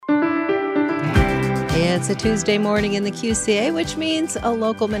It's a Tuesday morning in the QCA, which means a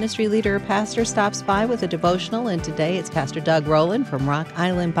local ministry leader or pastor stops by with a devotional, and today it's Pastor Doug Rowland from Rock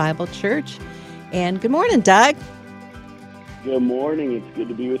Island Bible Church. And good morning, Doug. Good morning. It's good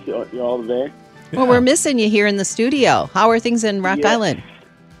to be with you all today. Well, we're missing you here in the studio. How are things in Rock Island?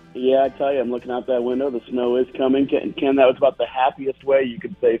 Yeah, I tell you, I'm looking out that window. The snow is coming. Ken, that was about the happiest way you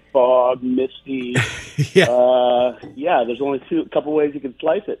could say fog, misty. There's only a couple ways you can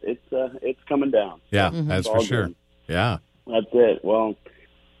slice it. It's coming down. Yeah, that's for sure. Good. Yeah. That's it. Well,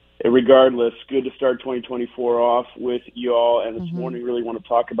 regardless, good to start 2024 off with you all. And this morning, really want to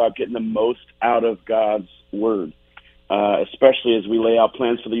talk about getting the most out of God's Word, especially as we lay out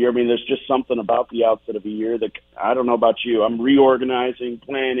plans for the year. I mean, there's just something about the outset of a year that, I don't know about you, I'm reorganizing,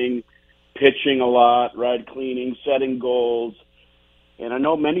 planning, pitching a lot, right, cleaning, setting goals. And I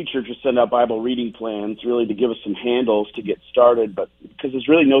know many churches send out Bible reading plans really to give us some handles to get started, but because there's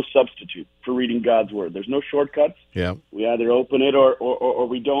really no substitute for reading God's Word. There's no shortcuts. Yeah. We either open it or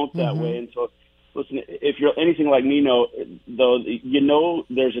we don't that way. And so, listen, if you're anything like me,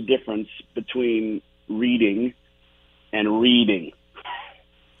 there's a difference between reading and reading.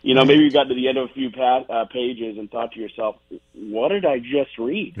 Maybe you got to the end of a few pages and thought to yourself, what did I just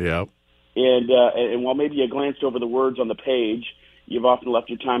read? Yeah. And while maybe you glanced over the words on the page, you've often left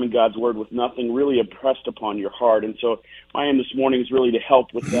your time in God's Word with nothing really impressed upon your heart. And so my aim this morning is really to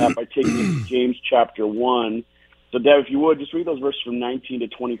help with that by taking you to James chapter 1. So, Deb, if you would, just read those verses from 19 to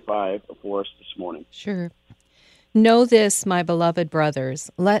 25 for us this morning. Sure. Know this, my beloved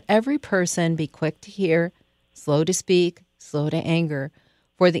brothers. Let every person be quick to hear, slow to speak, slow to anger.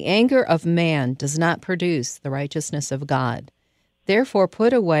 For the anger of man does not produce the righteousness of God. Therefore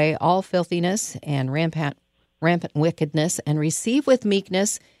put away all filthiness and rampant wickedness, and receive with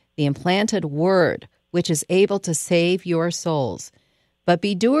meekness the implanted word, which is able to save your souls. But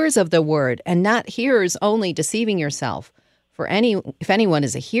be doers of the word, and not hearers only, deceiving yourself. For if anyone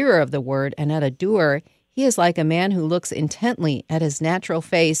is a hearer of the word and not a doer, he is like a man who looks intently at his natural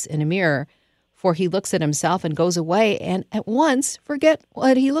face in a mirror, for he looks at himself and goes away and at once forget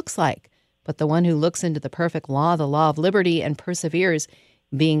what he looks like. But the one who looks into the perfect law, the law of liberty, and perseveres,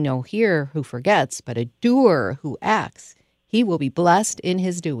 being no hearer who forgets, but a doer who acts, he will be blessed in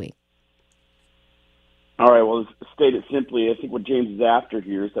his doing. All right, well, to state it simply, I think what James is after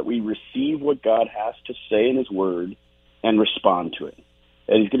here is that we receive what God has to say in his Word and respond to it.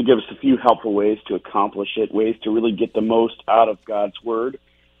 And he's going to give us a few helpful ways to accomplish it, ways to really get the most out of God's Word.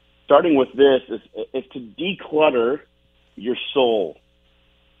 Starting with this is to declutter your soul.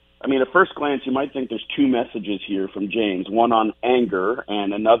 I mean, at first glance, you might think there's two messages here from James, one on anger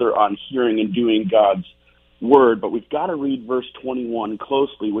and another on hearing and doing God's Word. But we've got to read verse 21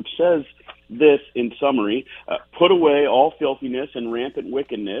 closely, which says this in summary, put away all filthiness and rampant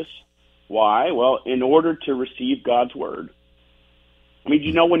wickedness. Why? Well, in order to receive God's Word. I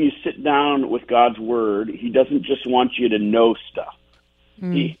mean, when you sit down with God's Word, he doesn't just want you to know stuff.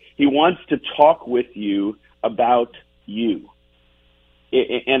 He wants to talk with you about you.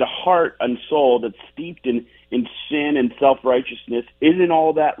 And a heart and soul that's steeped in sin and self-righteousness isn't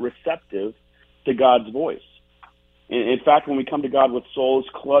all that receptive to God's voice. In fact, when we come to God with souls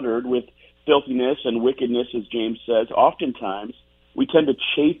cluttered with filthiness and wickedness, as James says, oftentimes we tend to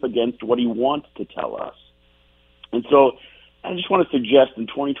chafe against what he wants to tell us. And so I just want to suggest in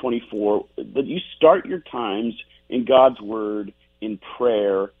 2024 that you start your times in God's Word in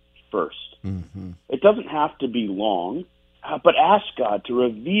prayer first. Mm-hmm. It doesn't have to be long. But ask God to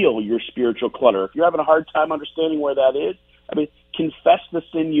reveal your spiritual clutter. If you're having a hard time understanding where that is, confess the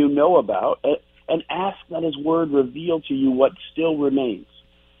sin you know about and ask that his Word reveal to you what still remains.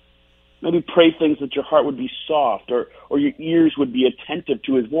 Maybe pray things that your heart would be soft or your ears would be attentive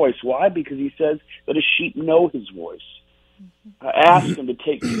to his voice. Why? Because he says that his sheep know his voice. Ask him to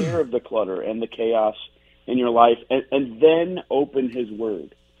take care of the clutter and the chaos in your life and then open his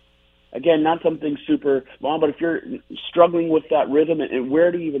Word. Again, not something super long, but if you're struggling with that rhythm and where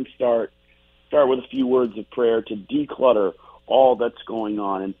to even start with a few words of prayer to declutter all that's going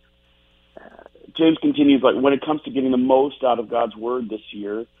on. And James continues, when it comes to getting the most out of God's Word this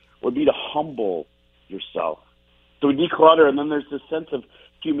year, would be to humble yourself. So we declutter, and then there's this sense of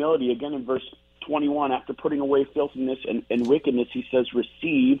humility. Again, in verse 21, after putting away filthiness and wickedness, he says,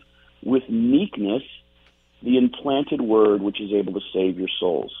 receive with meekness the implanted Word which is able to save your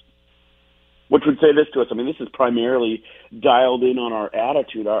souls. Which would say this to us. This is primarily dialed in on our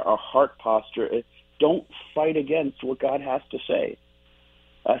attitude, our heart posture. Don't fight against what God has to say.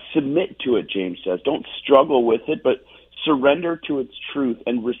 Submit to it, James says. Don't struggle with it, but surrender to its truth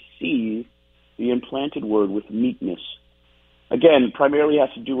and receive the implanted Word with meekness. Again, primarily has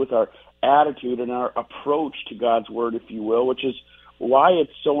to do with our attitude and our approach to God's word, if you will, which is why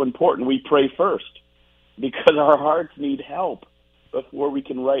it's so important we pray first, because our hearts need help before we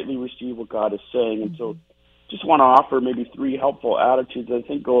can rightly receive what God is saying. And so just want to offer maybe 3 helpful attitudes that I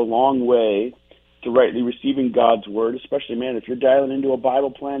think go a long way to rightly receiving God's word, especially, man, if you're dialing into a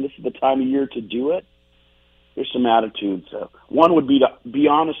Bible plan, this is the time of year to do it. Here's some attitudes. One would be to be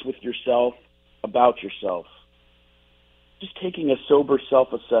honest with yourself about yourself. Just taking a sober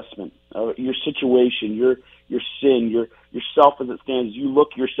self-assessment of your situation, your sin, yourself as it stands. You look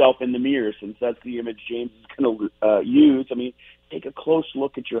yourself in the mirror, since that's the image James is going to use. I mean, take a close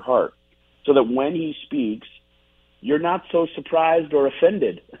look at your heart so that when he speaks, you're not so surprised or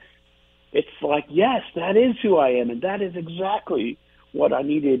offended. It's like, yes, that is who I am, and that is exactly what I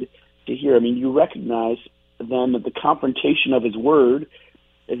needed to hear. I mean, you recognize then that the confrontation of his word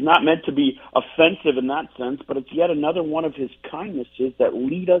is not meant to be offensive in that sense, but it's yet another one of his kindnesses that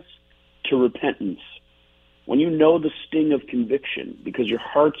lead us to repentance. When you know the sting of conviction, because your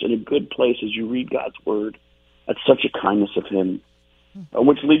heart's in a good place as you read God's word, that's such a kindness of him.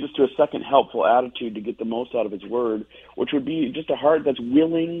 Which leads us to a second helpful attitude to get the most out of his word, which would be just a heart that's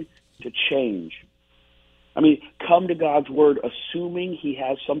willing to change. I mean, come to God's word assuming he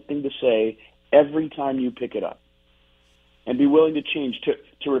has something to say every time you pick it up. And be willing to change,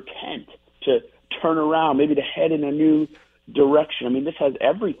 to repent, to turn around, maybe to head in a new direction. I mean, this has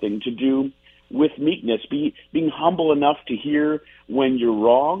everything to do with meekness, being humble enough to hear when you're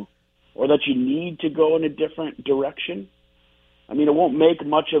wrong or that you need to go in a different direction. I mean, it won't make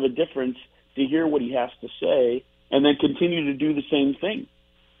much of a difference to hear what he has to say and then continue to do the same thing.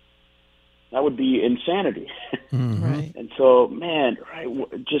 That would be insanity. Mm-hmm. Right. And so, man, right,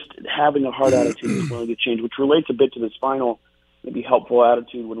 just having a hard attitude is willing to change, which relates a bit to this final, maybe helpful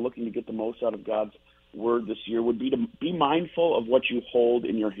attitude when looking to get the most out of God's word this year, would be to be mindful of what you hold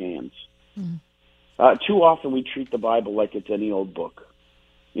in your hands. Too often we treat the Bible like it's any old book.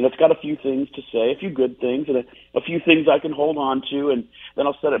 You know, it's got a few things to say, a few good things, and a few things I can hold on to, and then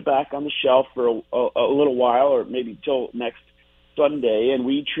I'll set it back on the shelf for a little while, or maybe till next Sunday, and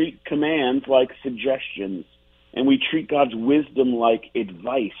we treat commands like suggestions, and we treat God's wisdom like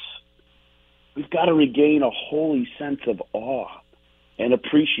advice. We've got to regain a holy sense of awe and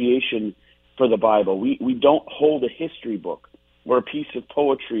appreciation for the Bible. We don't hold a history book or a piece of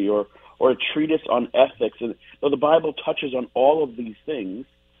poetry or a treatise on ethics. And though the Bible touches on all of these things,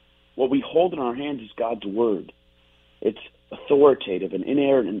 what we hold in our hands is God's word. It's authoritative and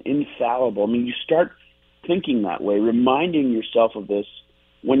inerrant and infallible. I mean, you start thinking that way, reminding yourself of this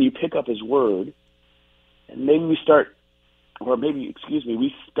when you pick up his word, and maybe we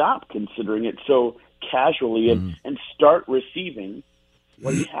stop considering it so casually and start receiving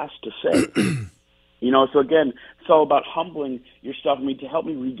what he has to say. You know, so again, it's all about humbling yourself. I mean, to help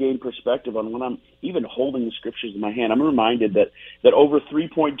me regain perspective on when I'm even holding the scriptures in my hand, I'm reminded that over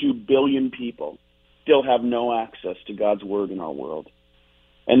 3.2 billion people still have no access to God's word in our world.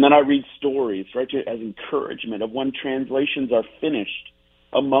 And then I read stories, right, as encouragement of when translations are finished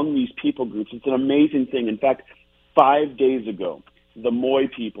among these people groups. It's an amazing thing. In fact, 5 days ago, the Moi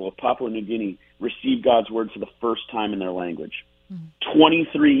people of Papua New Guinea received God's word for the first time in their language.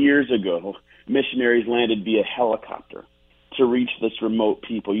 23 years ago, missionaries landed via helicopter to reach this remote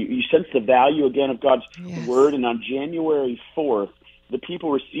people. You sense the value, again, of God's word, and on January 4th, the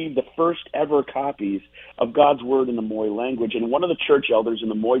people received the first ever copies of God's word in the Moi language. And one of the church elders in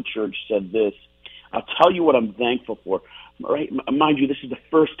the Moi church said this: "I'll tell you what I'm thankful for." Right? Mind you, this is the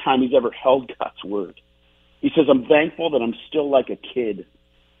first time he's ever held God's word. He says, "I'm thankful that I'm still like a kid.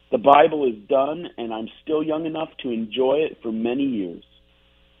 The Bible is done, and I'm still young enough to enjoy it for many years.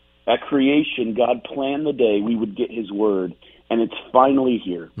 At creation, God planned the day we would get his word, and it's finally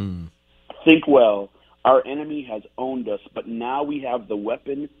here. Think well. Our enemy has owned us, but now we have the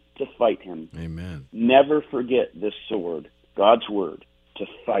weapon to fight him. Amen. Never forget this sword, God's word, to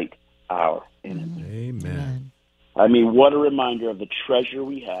fight our enemy." Amen. I mean, what a reminder of the treasure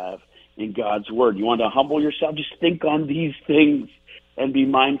we have in God's word. You want to humble yourself? Just think on these things and be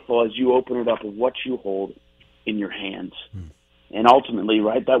mindful as you open it up of what you hold in your hands. And ultimately,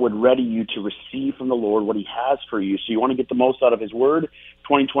 right, that would ready you to receive from the Lord what he has for you. So you want to get the most out of his word.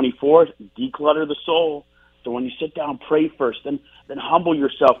 2024, declutter the soul. So when you sit down, pray first, then humble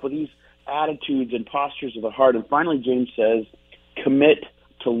yourself with these attitudes and postures of the heart. And finally, James says, commit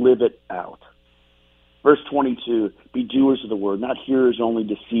to live it out. Verse 22, be doers of the word, not hearers only,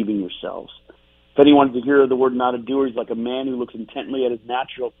 deceiving yourselves. If anyone is a hearer of the word, not a doer, is like a man who looks intently at his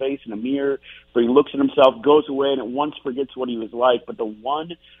natural face in a mirror, for he looks at himself, goes away, and at once forgets what he was like. But the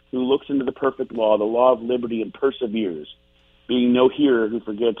one who looks into the perfect law, the law of liberty, and perseveres, being no hearer who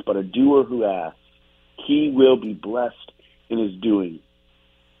forgets, but a doer who acts. He will be blessed in his doing.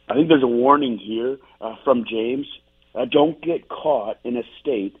 I think there's a warning here from James. Don't get caught in a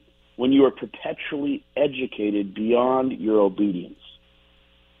state when you are perpetually educated beyond your obedience.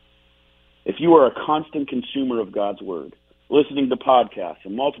 If you are a constant consumer of God's word, listening to podcasts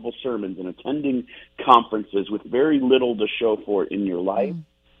and multiple sermons and attending conferences with very little to show for it in your life,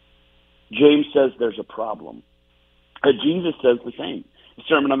 James says there's a problem. Jesus says the same. The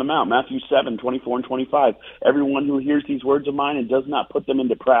Sermon on the Mount, Matthew 7:24 and 25. Everyone who hears these words of mine and does not put them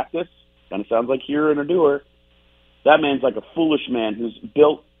into practice, kind of sounds like hearer and a doer, that man's like a foolish man who's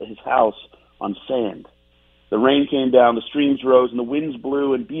built his house on sand. The rain came down, the streams rose, and the winds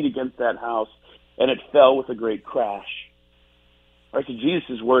blew and beat against that house, and it fell with a great crash. All right, so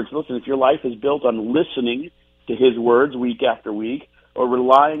Jesus' words, listen, if your life is built on listening to his words week after week, or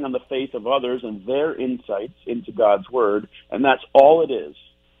relying on the faith of others and their insights into God's word, and that's all it is,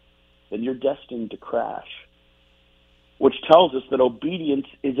 then you're destined to crash. Which tells us that obedience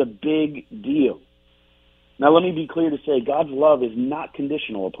is a big deal. Now let me be clear to say, God's love is not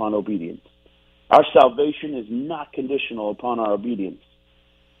conditional upon obedience. Our salvation is not conditional upon our obedience.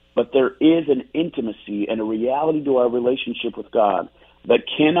 But there is an intimacy and a reality to our relationship with God that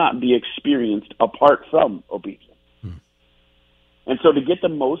cannot be experienced apart from obedience. And so to get the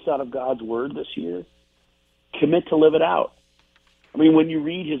most out of God's word this year, commit to live it out. I mean, when you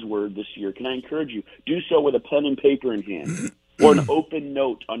read his word this year, can I encourage you, do so with a pen and paper in hand, or an open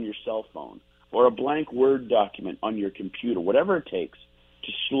note on your cell phone, or a blank Word document on your computer, whatever it takes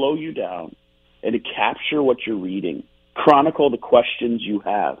to slow you down and to capture what you're reading. Chronicle the questions you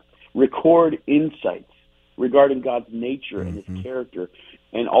have. Record insights regarding God's nature and his character,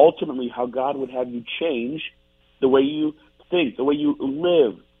 and ultimately how God would have you change the way you think, the way you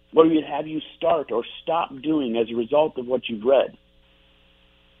live, what he would have you start or stop doing as a result of what you've read.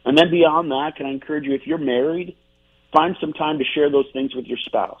 And then beyond that, can I encourage you, if you're married, find some time to share those things with your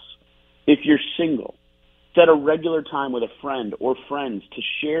spouse. If you're single, set a regular time with a friend or friends to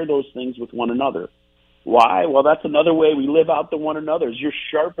share those things with one another. Why? Well, that's another way we live out the one another's. You're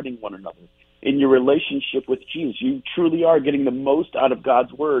sharpening one another in your relationship with Jesus. You truly are getting the most out of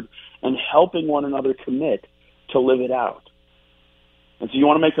God's word and helping one another commit to live it out. And so you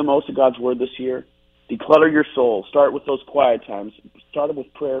want to make the most of God's word this year? Declutter your soul. Start with those quiet times. Start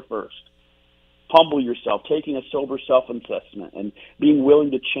with prayer first. Humble yourself, taking a sober self-assessment and being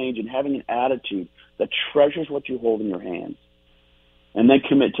willing to change and having an attitude that treasures what you hold in your hands. And then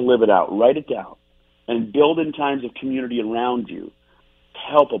commit to live it out. Write it down. And build in times of community around you to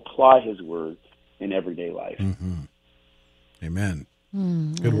help apply his word in everyday life. Amen.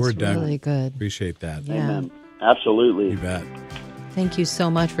 Good word, Doug. Really good. Appreciate that. Yeah. Amen. Absolutely. You bet. Thank you so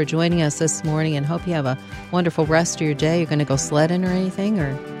much for joining us this morning, and hope you have a wonderful rest of your day. You're going to go sledding or anything,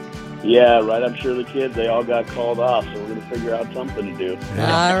 or? Yeah, right. I'm sure the kids, they all got called off, so we're going to figure out something to do.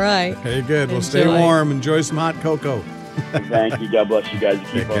 All right. Hey, good. Well, stay warm. Enjoy some hot cocoa. Thank you. God bless you guys.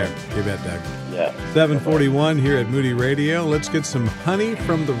 Keep Take care. on. You bet, Doug. Yeah. 7:41 here at Moody Radio. Let's get some honey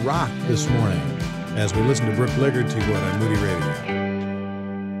from the rock this morning as we listen to Brooke Liggard to what on Moody Radio.